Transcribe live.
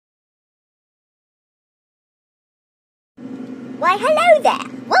Why, hello there.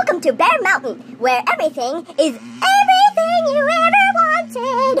 Welcome to Bear Mountain, where everything is everything you ever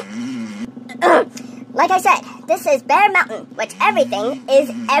wanted. Like I said, this is Bear Mountain, which everything is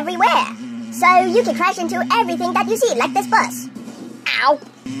everywhere. So you can crash into everything that you see, like this bus. Ow.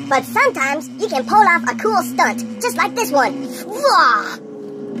 But sometimes you can pull off a cool stunt, just like this one. Wah!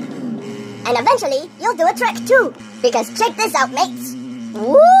 And eventually, you'll do a trick too. Because check this out, mates.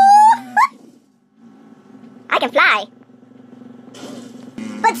 Woo! I can fly.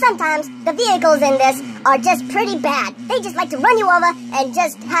 But sometimes, the vehicles in this are just pretty bad. They just like to run you over and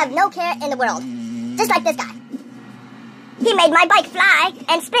just have no care in the world. Just like this guy. He made my bike fly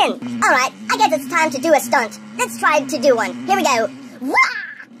and spin. Alright, I guess it's time to do a stunt. Let's try to do one. Here we go. Wah!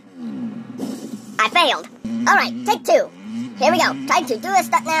 I failed. Alright, take two. Here we go. Try to do a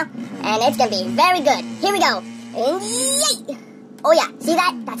stunt now. And it's gonna be very good. Here we go. And yay! Oh yeah, see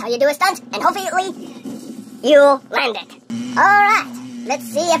that? That's how you do a stunt. And hopefully, you'll land it. Alright, let's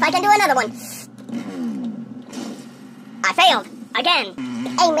see if I can do another one. I failed. Again.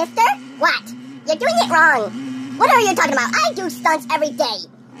 Hey, mister? What? You're doing it wrong. What are you talking about? I do stunts every day.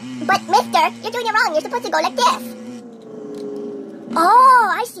 But, mister, you're doing it wrong. You're supposed to go like this. Oh,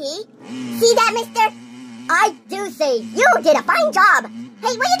 I see. See that, mister? I do see. You did a fine job.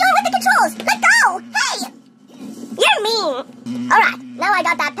 Hey, what are you doing with the controls? Let go! Hey! You're mean. Alright, now I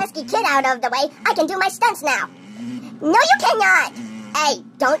got that pesky kid out of the way. I can do my stunts now. No, you cannot. Hey,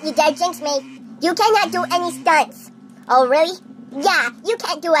 don't you dare jinx me. You cannot do any stunts. Oh, really? Yeah, you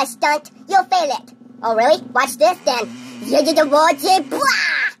can't do a stunt. You'll fail it. Oh, really? Watch this, then. See, you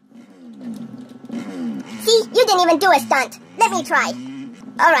didn't even do a stunt. Let me try.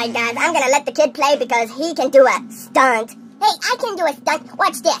 Alright, guys, I'm gonna let the kid play because he can do a stunt. Hey, I can do a stunt.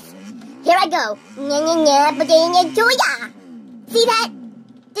 Watch this. Here I go. See that?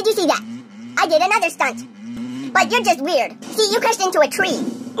 Did you see that? I did another stunt. But you're just weird. See, you crashed into a tree.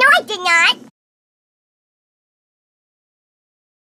 No, I did not.